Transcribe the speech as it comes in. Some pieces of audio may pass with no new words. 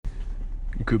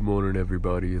Good morning,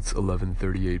 everybody. It's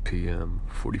 11:38 p.m.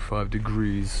 45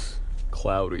 degrees,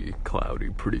 cloudy,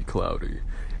 pretty cloudy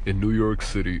in New York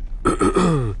City.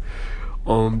 Today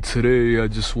I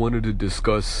just wanted to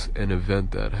discuss an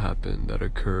event that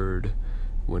occurred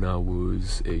when I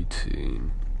was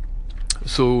 18.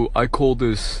 So I call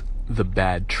this the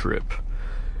bad trip,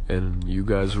 and you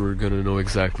guys were gonna know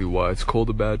exactly why it's called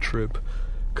a bad trip,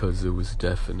 cause it was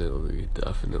definitely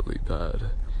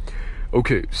bad.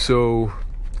 Okay, so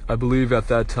I believe at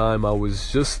that time I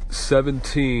was just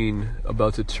 17,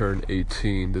 about to turn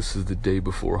 18. This is the day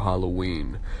before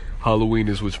Halloween. Halloween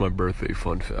is my birthday,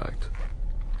 fun fact.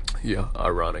 Yeah,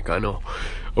 ironic, I know.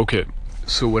 Okay,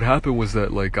 so what happened was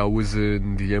that I was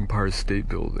in the Empire State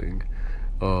Building,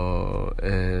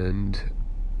 and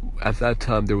at that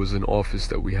time there was an office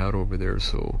that we had over there,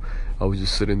 so I was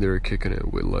just sitting there kicking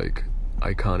it with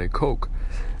Iconic Coke,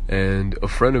 and a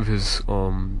friend of his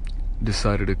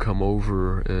decided to come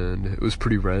over, and it was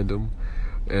pretty random.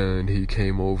 And he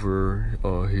came over,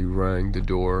 he rang the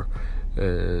door,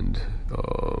 and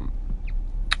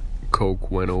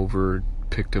Coke went over,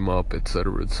 picked him up,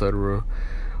 etc., etc.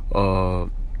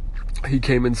 He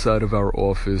came inside of our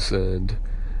office, and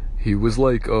he was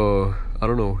I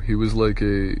don't know, he was like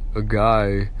a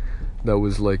guy that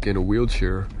was in a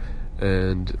wheelchair,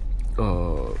 and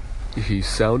he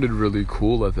sounded really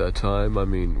cool at that time. I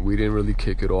mean, we didn't really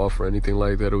kick it off or anything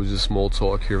like that. It was just small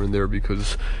talk here and there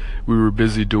because we were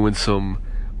busy doing some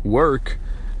work.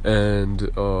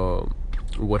 And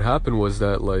what happened was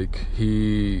that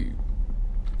he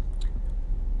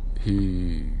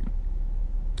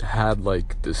had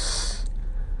this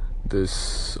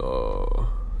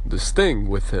thing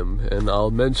with him, and I'll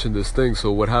mention this thing.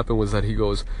 So what happened was that he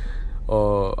goes,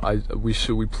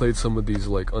 we played some of these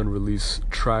unreleased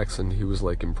tracks, and he was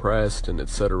impressed, and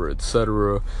etc.,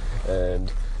 etc.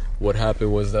 And what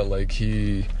happened was that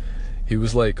he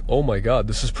was like, oh my god,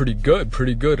 this is pretty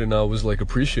good. And I was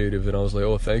appreciative, and I was like,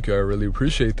 oh, thank you, I really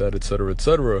appreciate that, etc.,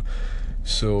 etc.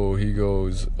 So he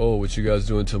goes, oh, what you guys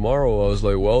doing tomorrow? I was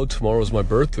like, well, tomorrow's my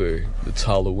birthday, it's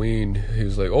Halloween. He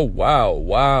was like, oh,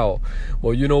 wow,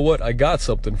 well, you know what, I got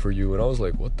something for you. And I was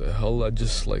like, what the hell? I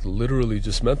just literally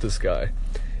just met this guy.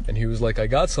 And he was like, I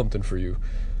got something for you.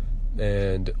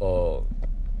 And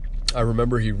I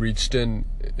remember he reached in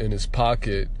his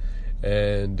pocket,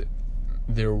 and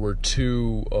there were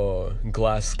two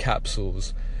glass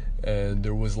capsules, and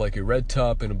there was a red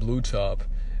top and a blue top,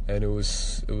 and it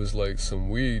was some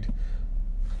weed.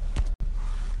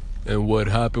 And what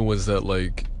happened was that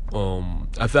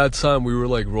at that time we were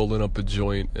rolling up a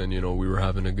joint, and we were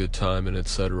having a good time, and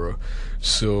etc.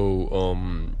 So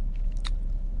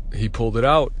he pulled it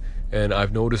out, and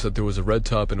I've noticed that there was a red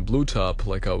top and a blue top,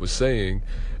 like I was saying.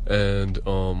 And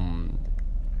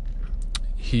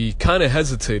he kind of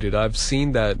hesitated. I've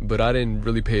seen that, but I didn't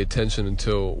really pay attention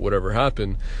until whatever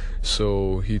happened.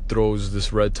 So he throws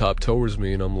this red top towards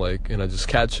me, and and I just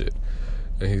catch it.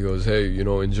 And he goes, hey,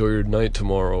 enjoy your night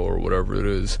tomorrow, or whatever it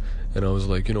is. And I was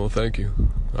like, thank you,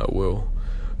 I will.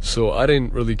 So I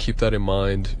didn't really keep that in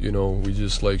mind. We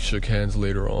just shook hands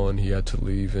later on. He had to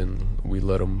leave, and we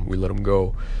let him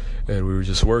go, and we were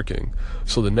just working.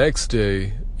 So the next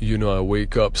day, I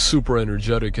wake up super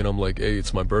energetic, and I'm like, hey,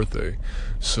 it's my birthday.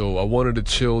 So I wanted to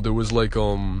chill. There was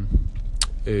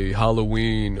a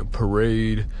Halloween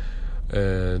parade,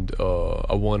 and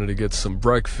I wanted to get some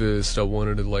breakfast. I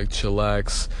wanted to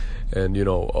chillax, and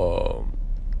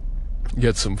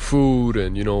get some food,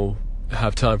 and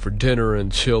have time for dinner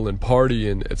and chill and party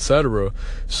and etc.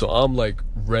 So I'm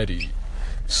ready.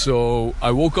 So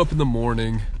I woke up in the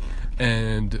morning,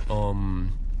 and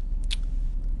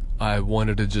I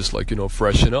wanted to just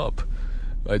freshen up.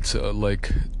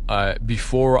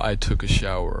 Before I took a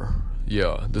shower.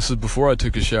 Yeah, this is before I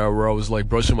took a shower. I was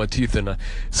brushing my teeth, and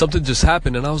something just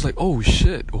happened, and I was like, oh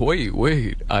shit,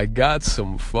 wait, I got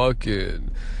some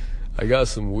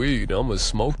weed. I'm gonna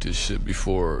smoke this shit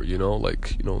before,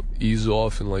 ease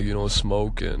off and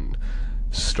smoke and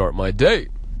start my day.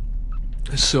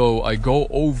 So I go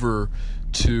over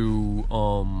to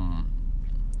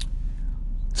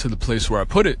the place where I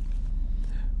put it,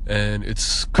 and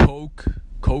it's Coke.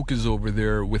 Coke is over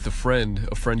there with a friend.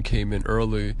 A friend came in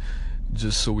early,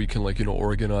 just so we can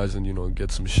organize and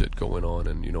get some shit going on,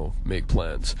 and make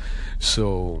plans.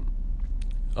 So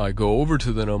I go over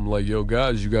to them. I'm like, yo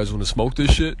guys, you guys want to smoke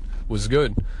this shit? What's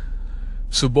good?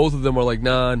 So both of them are like,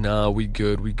 nah, we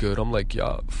good. I'm like,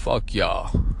 y'all, fuck y'all,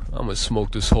 I'm gonna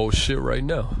smoke this whole shit right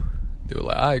now. They were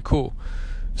like, alright, cool.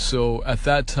 So at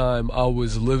that time I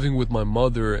was living with my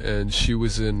mother, and she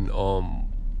was in a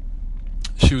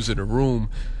room,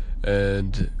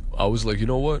 and I was like, you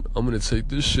know what, I'm gonna take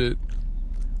this shit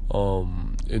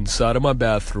inside of my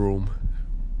bathroom,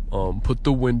 put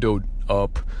the window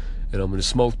up, and I'm gonna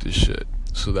smoke this shit.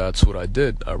 So that's what I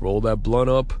did. I rolled that blunt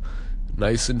up,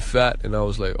 nice and fat, and I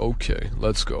was like, okay,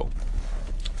 let's go.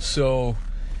 So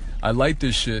I light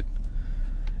this shit,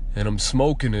 and I'm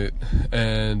smoking it,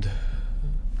 and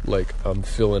like I'm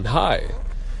feeling high.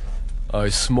 I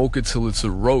smoke it till it's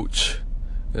a roach,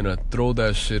 and I throw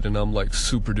that shit, and I'm like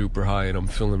super duper high, and I'm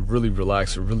feeling really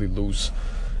relaxed and really loose.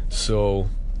 So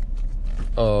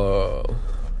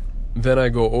then I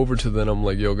go over to them, I'm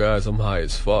like, yo guys, I'm high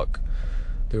as fuck.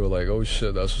 They were like, oh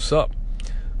shit, that's what's up.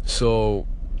 So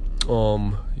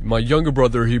my younger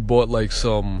brother, he bought like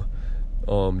some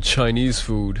Chinese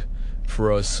food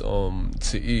for us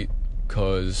to eat,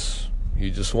 cause he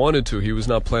just wanted to. He was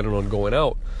not planning on going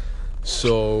out.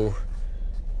 So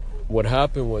what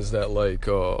happened was that like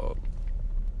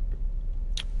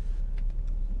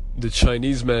the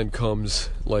Chinese man comes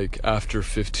like after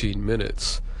 15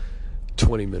 minutes,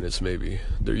 20 minutes maybe.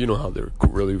 You know how they're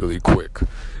really, really quick.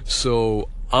 So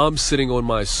I'm sitting on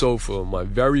my sofa, my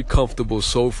very comfortable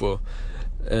sofa,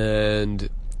 and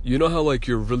you know how like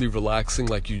you're really relaxing,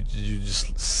 like you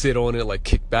just sit on it, like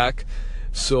kick back.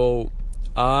 So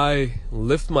I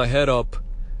lift my head up,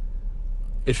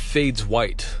 it fades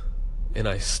white, and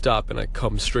I stop and I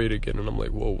come straight again, and I'm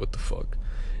like, whoa, what the fuck?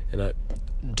 And I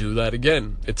do that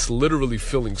again. It's literally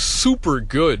feeling super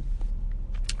good,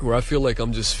 where I feel like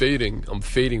I'm just fading. I'm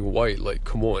fading white, like,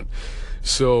 come on.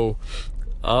 So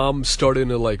I'm starting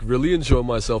to like really enjoy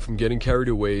myself. I'm getting carried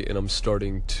away, and I'm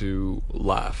starting to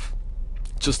laugh.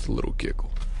 Just a little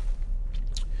giggle.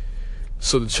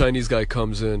 So the Chinese guy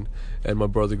comes in, and my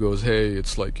brother goes, hey,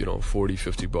 it's like, you know, 40,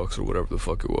 50 bucks or whatever the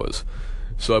fuck it was.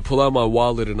 So I pull out my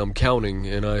wallet and I'm counting,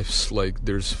 and like,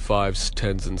 there's fives,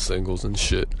 tens, and singles and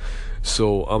shit.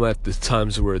 So I'm at the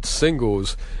times where it's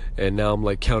singles, and now I'm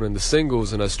like counting the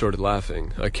singles, and I started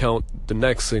laughing. I count the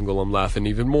next single, I'm laughing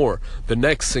even more. The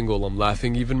next single, I'm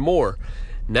laughing even more.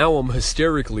 Now I'm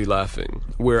hysterically laughing,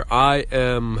 where I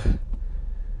am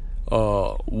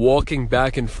walking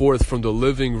back and forth from the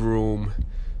living room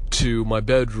to my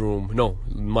bedroom, no,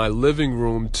 my living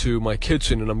room to my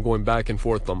kitchen, and I'm going back and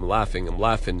forth. I'm laughing,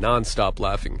 non-stop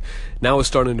laughing. Now it's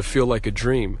starting to feel like a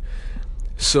dream.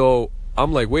 So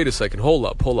I'm like, wait a second, hold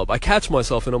up. I catch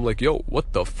myself, and I'm like, yo,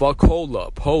 what the fuck? Hold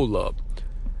up.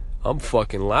 I'm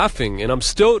fucking laughing, and I'm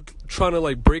still trying to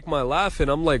like break my laugh,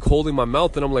 and I'm like holding my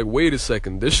mouth, and I'm like, wait a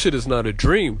second, this shit is not a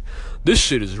dream. This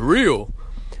shit is real.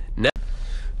 Now,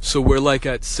 so we're like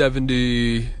at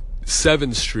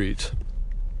 77th Street,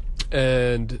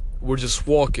 and we're just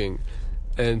walking,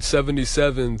 and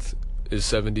 77th is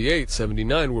 78,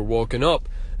 79, we're walking up,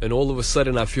 and all of a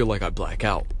sudden I feel like I black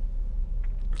out.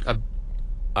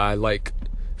 I like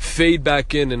fade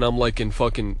back in, and I'm like in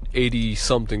fucking 80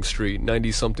 something street,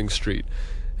 90 something street,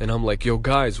 and I'm like, yo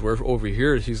guys, we're over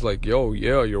here. He's like, yo,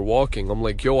 yeah, you're walking. I'm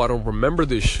like, yo, I don't remember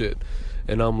this shit.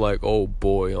 And I'm like, oh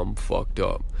boy, I'm fucked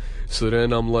up. So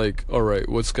then I'm like, alright,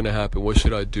 what's gonna happen? What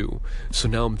should I do? So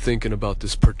now I'm thinking about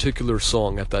this particular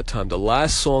song at that time. The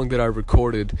last song that I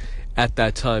recorded at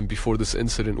that time before this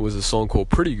incident was a song called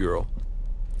Pretty Girl.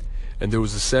 And there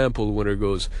was a sample when it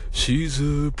goes, she's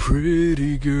a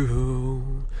pretty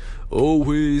girl,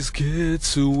 always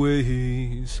gets her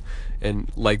ways.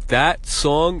 And like that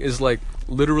song is like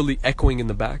literally echoing in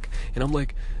the back. And I'm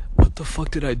like, what the fuck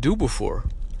did I do before?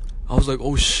 I was like,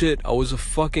 oh shit, I was a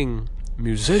fucking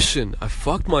musician. I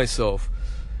fucked myself.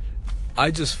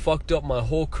 I just fucked up my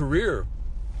whole career.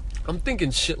 I'm thinking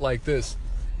shit like this,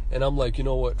 and I'm like, you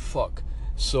know what, fuck.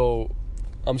 So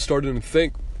I'm starting to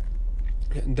think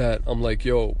that I'm like,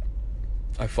 yo,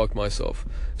 I fucked myself.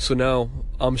 So now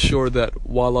I'm sure that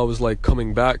while I was like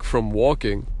coming back from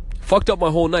walking, fucked up my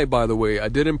whole night, by the way. I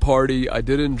didn't party, I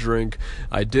didn't drink,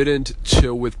 I didn't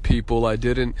chill with people, I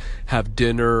didn't have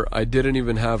dinner, I didn't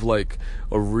even have like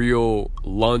a real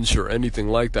lunch or anything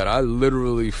like that. I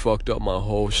literally fucked up my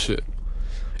whole shit.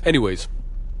 Anyways,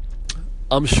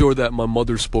 I'm sure that my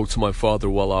mother spoke to my father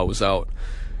while I was out.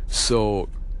 So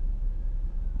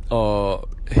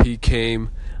he came,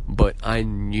 but I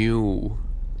knew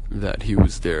that he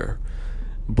was there.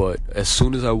 But as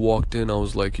soon as I walked in, I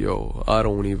was like, yo, I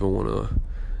don't even want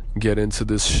to get into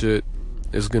this shit.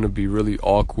 It's going to be really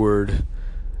awkward.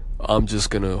 I'm just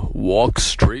going to walk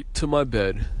straight to my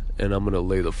bed, and I'm going to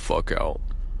lay the fuck out.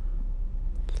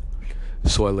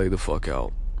 So I lay the fuck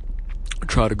out.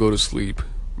 Try to go to sleep.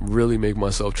 Really make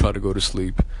myself try to go to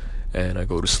sleep. And I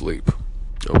go to sleep.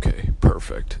 Okay,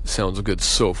 perfect. Sounds good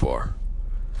so far.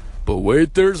 But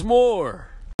wait, there's more!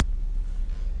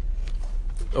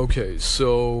 Okay,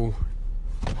 so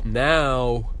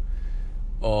now,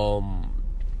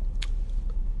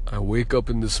 I wake up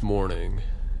in this morning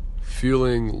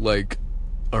feeling like,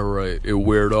 alright, it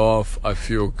weared off, I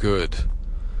feel good.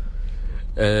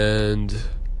 And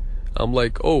I'm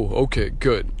like, oh, okay,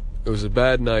 good. It was a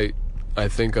bad night. I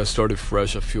think I started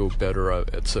fresh, I feel better,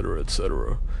 etc.,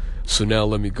 etc. So now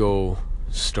let me go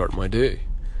start my day.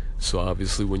 So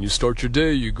obviously when you start your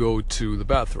day, you go to the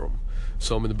bathroom.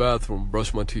 So I'm in the bathroom,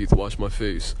 brush my teeth, wash my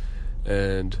face,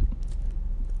 and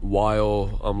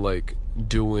while I'm like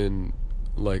doing,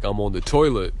 like I'm on the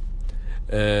toilet,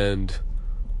 and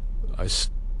I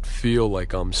feel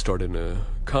like I'm starting to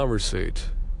conversate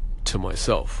to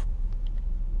myself.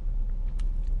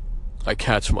 I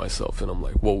catch myself and I'm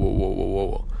like, whoa, whoa, whoa, whoa,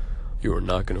 whoa. You are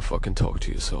not gonna fucking talk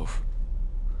to yourself.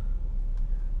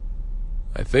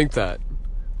 I think that.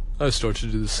 I start to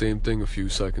do the same thing a few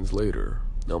seconds later.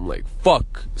 I'm like,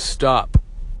 fuck, stop.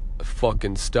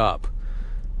 Fucking stop.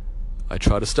 I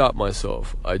try to stop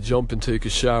myself. I jump and take a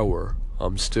shower.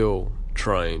 I'm still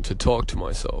trying to talk to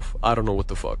myself. I don't know what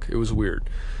the fuck. It was weird.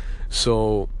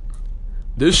 So,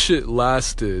 this shit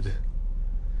lasted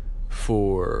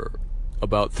for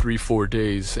about 3-4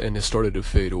 days and it started to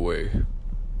fade away.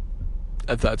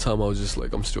 At that time I was just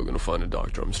like, I'm still gonna find a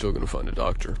doctor.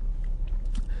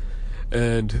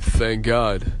 And thank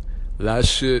God, that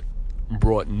shit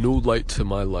brought new light to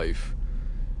my life.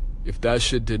 If that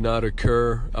shit did not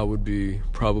occur, I would be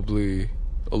probably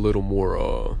a little more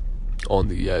on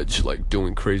the edge, like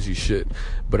doing crazy shit.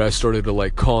 But I started to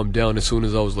like calm down as soon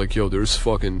as I was like, yo, there's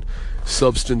fucking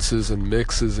substances and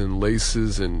mixes and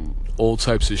laces and all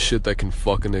types of shit that can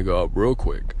fuck a nigga up real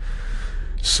quick.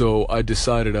 So I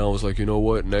decided, I was like, you know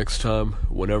what, next time,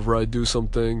 whenever I do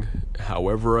something,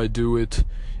 however I do it,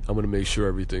 I'm gonna make sure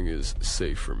everything is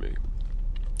safe for me.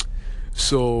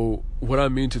 So what I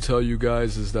mean to tell you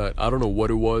guys is that I don't know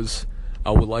what it was.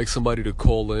 I would like somebody to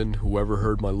call in, whoever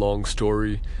heard my long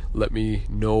story. Let me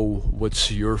know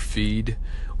what's your feed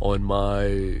on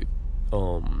my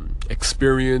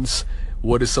experience.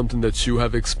 What is something that you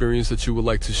have experienced that you would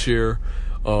like to share?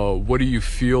 What do you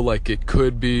feel like it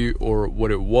could be or what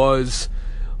it was?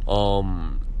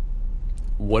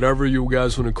 Whatever you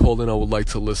guys want to call in, I would like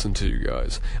to listen to you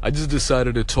guys. I just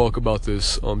decided to talk about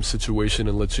this situation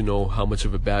and let you know how much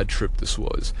of a bad trip this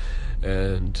was.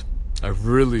 And I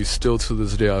really, still to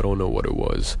this day, I don't know what it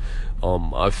was.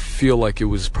 I feel like it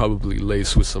was probably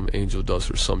laced with some angel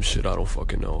dust or some shit, I don't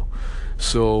fucking know.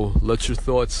 So, let your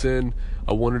thoughts in.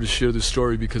 I wanted to share this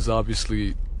story because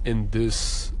obviously in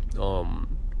this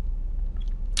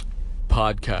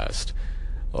podcast,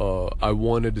 I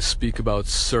wanted to speak about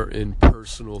certain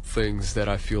personal things that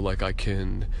I feel like I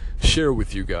can share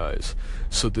with you guys.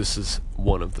 So this is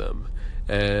one of them.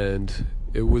 And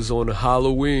it was on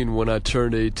Halloween when I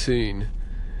turned 18.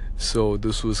 So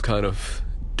this was kind of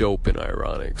dope and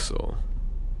ironic. So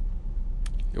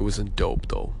it wasn't dope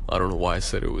though. I don't know why I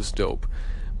said it was dope.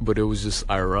 But it was just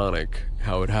ironic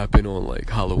how it happened on like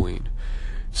Halloween.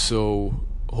 So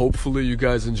hopefully you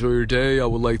guys enjoy your day. I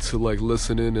would like to like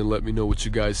listen in and let me know what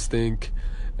you guys think.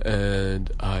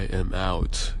 And I am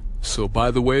out. So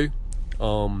by the way,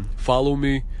 follow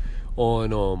me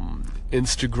on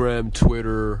Instagram,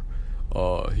 Twitter,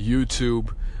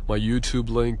 YouTube. My YouTube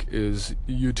link is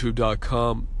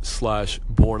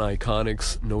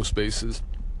youtube.com/borniconics, no spaces.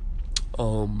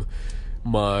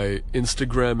 My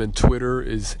Instagram and Twitter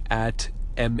is at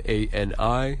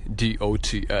MANIDOTS.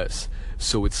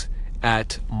 So it's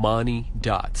at Mani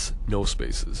Dots, no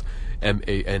spaces.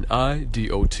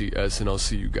 MANIDOTS, and I'll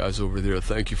see you guys over there.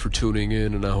 Thank you for tuning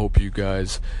in, and I hope you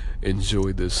guys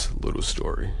enjoyed this little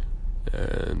story.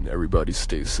 And everybody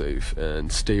stay safe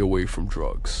and stay away from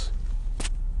drugs.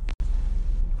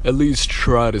 At least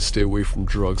try to stay away from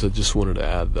drugs. I just wanted to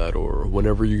add that. Or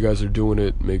whenever you guys are doing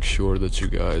it, make sure that you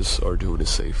guys are doing it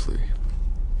safely.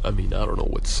 I mean, I don't know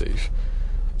what's safe.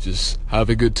 Just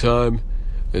have a good time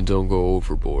and don't go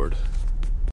overboard.